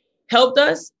helped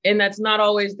us. And that's not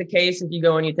always the case if you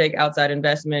go and you take outside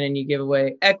investment and you give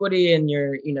away equity, and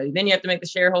then you have to make the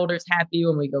shareholders happy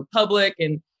when we go public.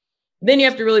 And then you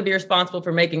have to really be responsible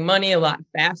for making money a lot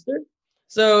faster.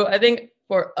 So I think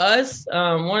for us,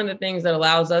 one of the things that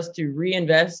allows us to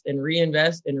reinvest and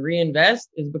reinvest and reinvest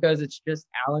is because it's just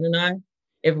Alan and I.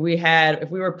 If we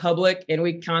were public and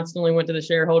we constantly went to the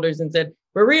shareholders and said,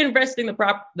 we're reinvesting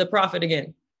the profit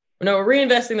again. No, we're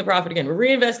reinvesting the profit again. We're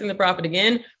reinvesting the profit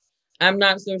again. I'm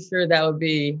not so sure that would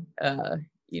be,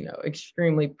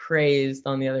 extremely praised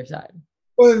on the other side.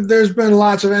 Well, there's been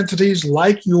lots of entities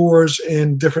like yours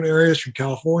in different areas from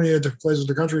California, different places of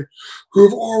the country, who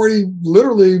have already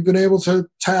literally been able to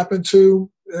tap into,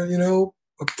 a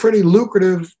pretty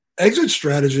lucrative exit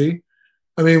strategy.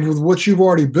 I mean, with what you've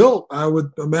already built, I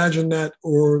would imagine that,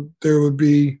 or there would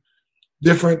be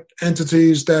different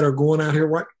entities that are going out here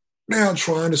right now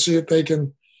trying to see if they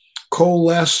can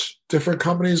coalesce different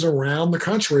companies around the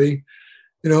country,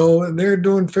 and they're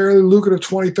doing fairly lucrative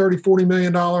 $20, $30, $40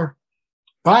 million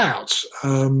buyouts.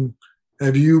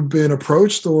 Have you been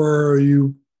approached, or are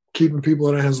you keeping people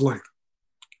at a hand's length?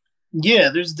 Yeah,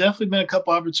 there's definitely been a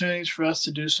couple opportunities for us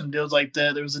to do some deals like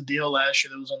that. There was a deal last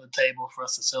year that was on the table for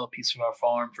us to sell a piece of our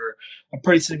farm for a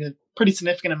pretty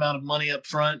significant amount of money up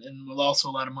front, and with also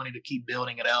a lot of money to keep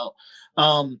building it out.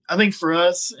 I think for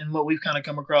us and what we've kind of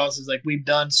come across is like we've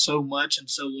done so much in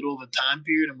so little of a time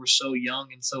period, and we're so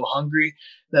young and so hungry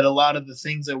that a lot of the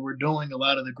things that we're doing, a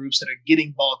lot of the groups that are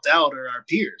getting bought out are our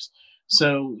peers.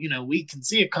 So, we can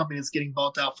see a company that's getting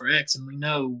bought out for X and we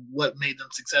know what made them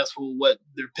successful, what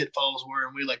their pitfalls were.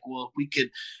 And we're like, well, if we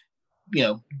could,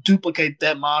 duplicate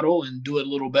that model and do it a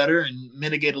little better and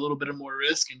mitigate a little bit of more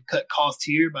risk and cut costs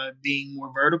here by being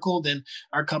more vertical, then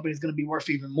our company is going to be worth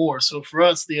even more. So for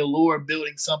us, the allure of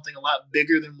building something a lot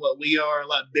bigger than what we are, a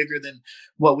lot bigger than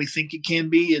what we think it can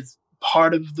be is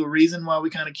part of the reason why we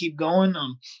kind of keep going.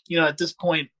 At this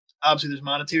point, obviously there's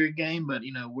monetary gain, but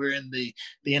we're in the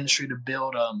industry to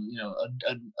build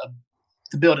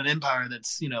to build an empire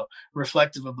that's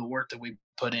reflective of the work that we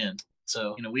put in.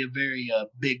 So we have very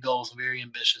big goals, very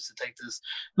ambitious to take this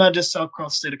not just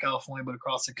across the state of California, but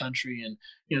across the country, and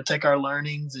take our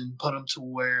learnings and put them to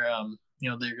where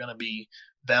they're going to be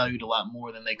valued a lot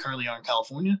more than they currently are in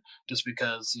California, just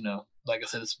because like I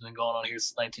said, it's been going on here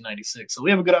since 1996. So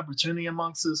we have a good opportunity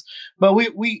amongst us, but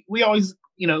we always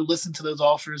listen to those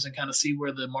offers and kind of see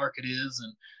where the market is.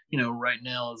 And right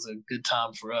now is a good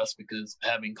time for us because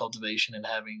having cultivation and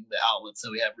having the outlets that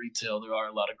we have retail, there are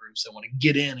a lot of groups that want to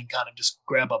get in and kind of just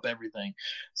grab up everything.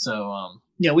 So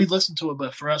we've listened to it,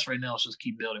 but for us right now, it's just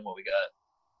keep building what we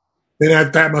got.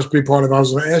 And that must be part of, I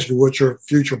was going to ask you, what's your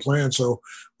future plan? So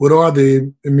what are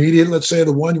the immediate, let's say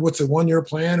what's the 1 year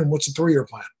plan and what's the 3 year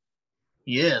plan?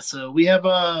 Yeah, so we have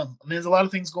there's a lot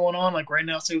of things going on. Like right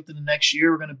now, say within the next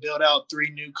year, we're going to build out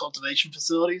 3 new cultivation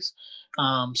facilities.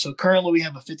 So currently we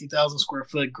have a 50,000 square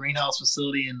foot greenhouse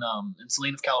facility in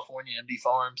Salinas, California, MD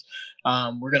Farms.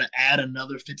 We're going to add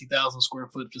another 50,000 square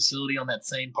foot facility on that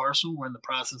same parcel. We're in the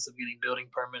process of getting building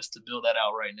permits to build that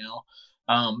out right now.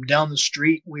 Down the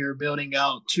street, we're building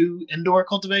out 2 indoor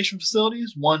cultivation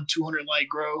facilities, one 200 light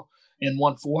grow and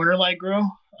one 400 light grow.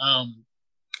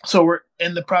 So we're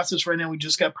in the process right now. We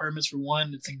just got permits for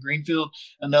one. It's in Greenfield.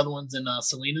 Another one's in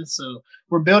Salinas. So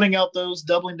we're building out those,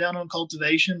 doubling down on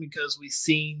cultivation because we've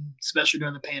seen, especially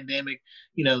during the pandemic,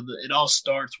 it all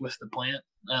starts with the plant.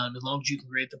 As long as you can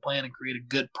create the plant and create a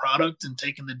good product and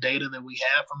taking the data that we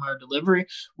have from our delivery,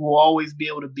 we'll always be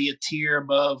able to be a tier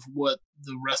above what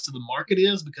the rest of the market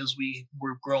is because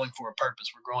we're growing for a purpose.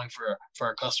 We're growing for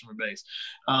our customer base.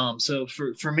 So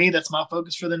for me, that's my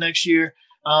focus for the next year.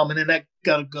 And then that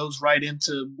goes right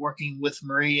into working with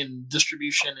Marie and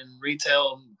distribution and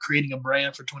retail, creating a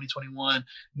brand for 2021,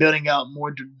 building out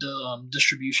more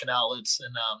distribution outlets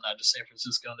in not just San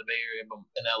Francisco and the Bay Area, but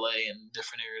in LA and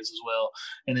different areas as well.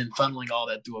 And then funneling all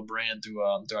that through a brand through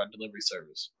our delivery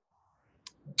service.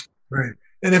 Right.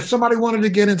 And if somebody wanted to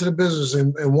get into the business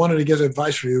and wanted to get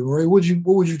advice from you, Marie, what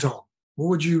would you tell them? What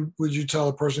would you tell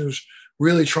a person who's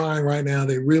really trying right now?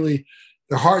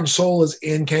 Their heart and soul is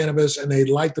in cannabis and they'd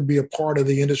like to be a part of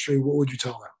the industry. What would you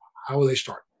tell them? How will they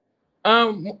start?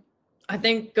 I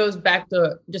think goes back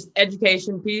to just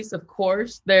education piece. Of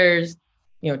course, there's,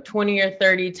 20 or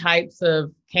 30 types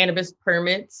of cannabis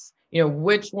permits.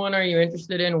 Which one are you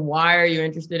interested in? Why are you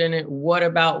interested in it? What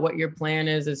about what your plan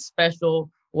is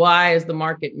special? Why is the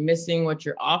market missing what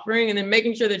you're offering? And then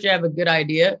making sure that you have a good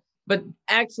idea, but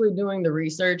actually doing the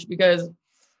research because,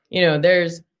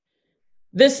 there's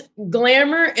this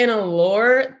glamour and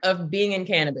allure of being in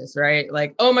cannabis, right?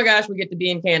 Like, oh my gosh, we get to be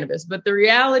in cannabis. But the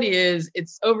reality is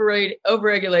it's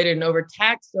overregulated and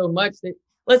overtaxed so much that,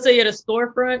 let's say you had a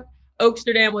storefront,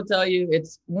 Oaksterdam will tell you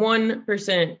it's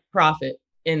 1% profit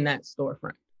in that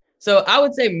storefront. So I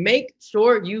would say make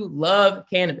sure you love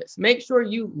cannabis. Make sure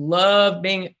you love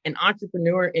being an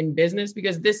entrepreneur in business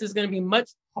because this is going to be much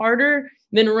harder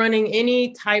than running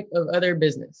any type of other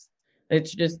business.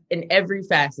 It's just in every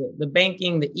facet, the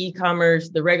banking, the e-commerce,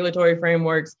 the regulatory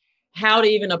frameworks, how to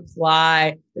even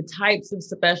apply, the types of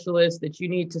specialists that you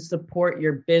need to support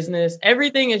your business.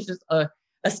 Everything is just a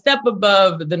step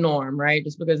above the norm, right?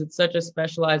 Just because it's such a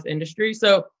specialized industry.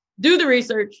 So do the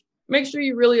research, make sure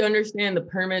you really understand the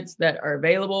permits that are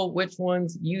available, which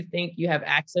ones you think you have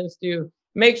access to.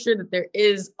 Make sure that there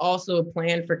is also a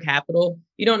plan for capital.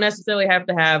 You don't necessarily have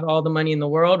to have all the money in the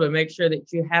world, but make sure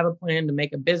that you have a plan to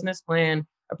make a business plan,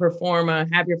 a pro forma,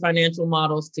 have your financial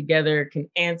models together, can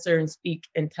answer and speak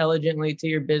intelligently to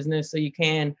your business so you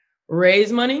can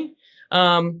raise money.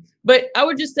 But I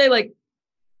would just say,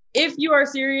 if you are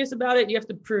serious about it, you have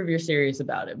to prove you're serious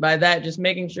about it. By that, just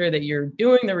making sure that you're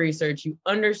doing the research, you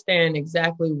understand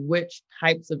exactly which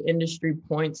types of industry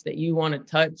points that you want to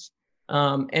touch.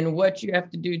 and what you have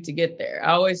to do to get there.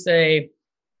 I always say,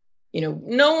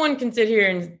 no one can sit here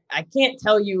and I can't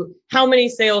tell you how many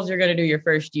sales you're going to do your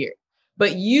first year,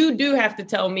 but you do have to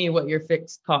tell me what your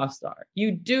fixed costs are.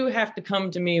 You do have to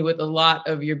come to me with a lot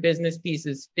of your business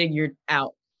pieces figured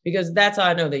out, because that's how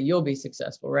I know that you'll be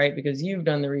successful, right? Because you've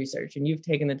done the research and you've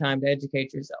taken the time to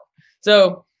educate yourself.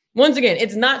 So once again,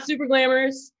 it's not super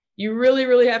glamorous. You really,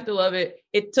 really have to love it.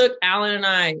 It took Alan and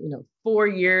I, 4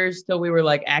 years till we were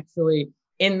like actually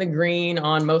in the green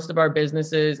on most of our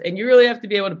businesses. And you really have to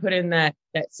be able to put in that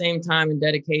same time and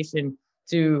dedication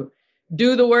to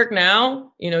do the work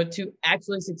now, to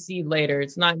actually succeed later.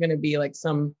 It's not going to be like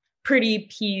some pretty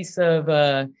piece of,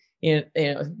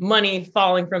 money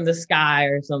falling from the sky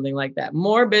or something like that.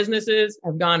 More businesses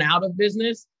have gone out of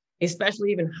business,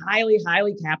 especially even highly,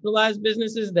 highly capitalized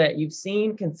businesses that you've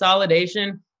seen.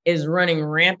 Consolidation is running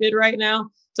rampant right now.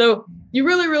 So you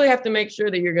really, really have to make sure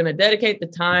that you're going to dedicate the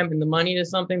time and the money to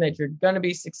something that you're going to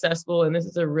be successful. And this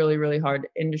is a really, really hard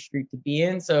industry to be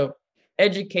in. So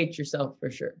educate yourself for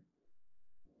sure.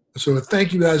 So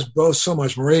thank you guys both so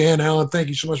much. Marie and Alan, thank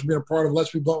you so much for being a part of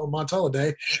Let's Be Blunt with Montel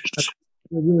today.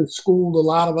 You really schooled a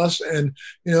lot of us, and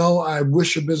I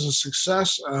wish your business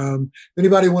success. If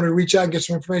anybody want to reach out and get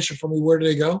some information from me, where do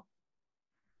they go?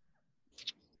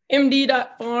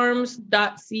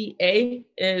 md.farms.ca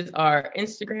is our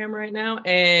Instagram right now,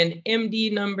 and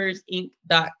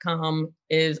mdnumbersinc.com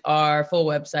is our full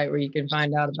website where you can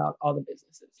find out about all the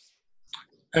businesses.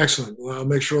 Excellent. Well, I'll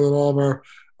make sure that all of our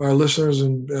listeners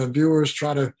and viewers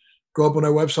try to go up on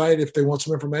our website if they want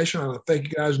some information. And I thank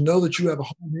you guys. Know that you have a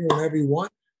home here whenever you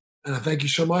want. And I thank you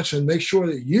so much. And make sure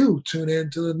that you tune in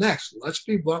to the next Let's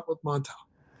Be Blunt with Montel.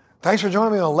 Thanks for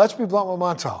joining me on Let's Be Blunt with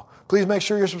Montel. Please make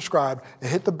sure you're subscribed and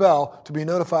hit the bell to be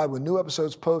notified when new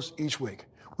episodes post each week.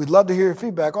 We'd love to hear your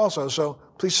feedback also, so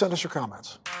please send us your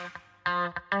comments.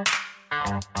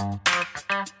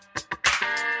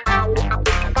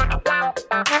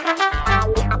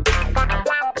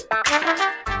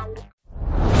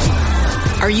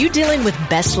 Are you dealing with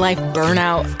best life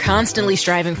burnout, constantly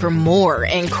striving for more,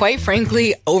 and quite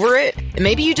frankly, over it?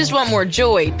 Maybe you just want more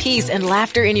joy, peace, and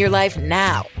laughter in your life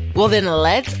now. Well, then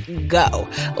let's go.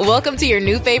 Welcome to your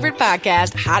new favorite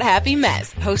podcast, Hot Happy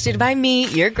Mess, hosted by me,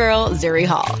 your girl, Zuri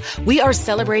Hall. We are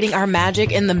celebrating our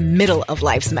magic in the middle of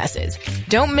life's messes.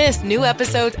 Don't miss new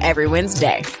episodes every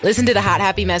Wednesday. Listen to the Hot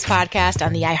Happy Mess podcast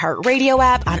on the iHeartRadio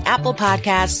app, on Apple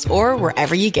Podcasts, or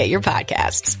wherever you get your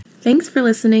podcasts. Thanks for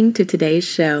listening to today's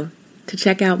show. To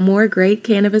check out more great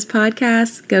cannabis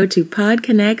podcasts, go to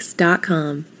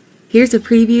podconnects.com. Here's a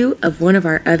preview of one of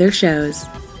our other shows.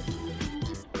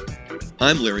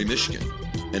 I'm Larry Michigan,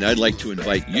 and I'd like to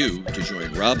invite you to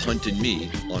join Rob Hunt and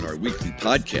me on our weekly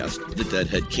podcast, The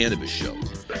Deadhead Cannabis Show.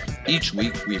 Each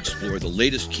week, we explore the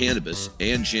latest cannabis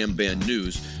and jam band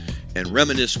news and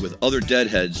reminisce with other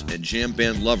Deadheads and jam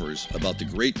band lovers about the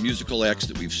great musical acts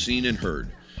that we've seen and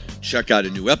heard. Check out a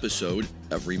new episode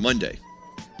every Monday.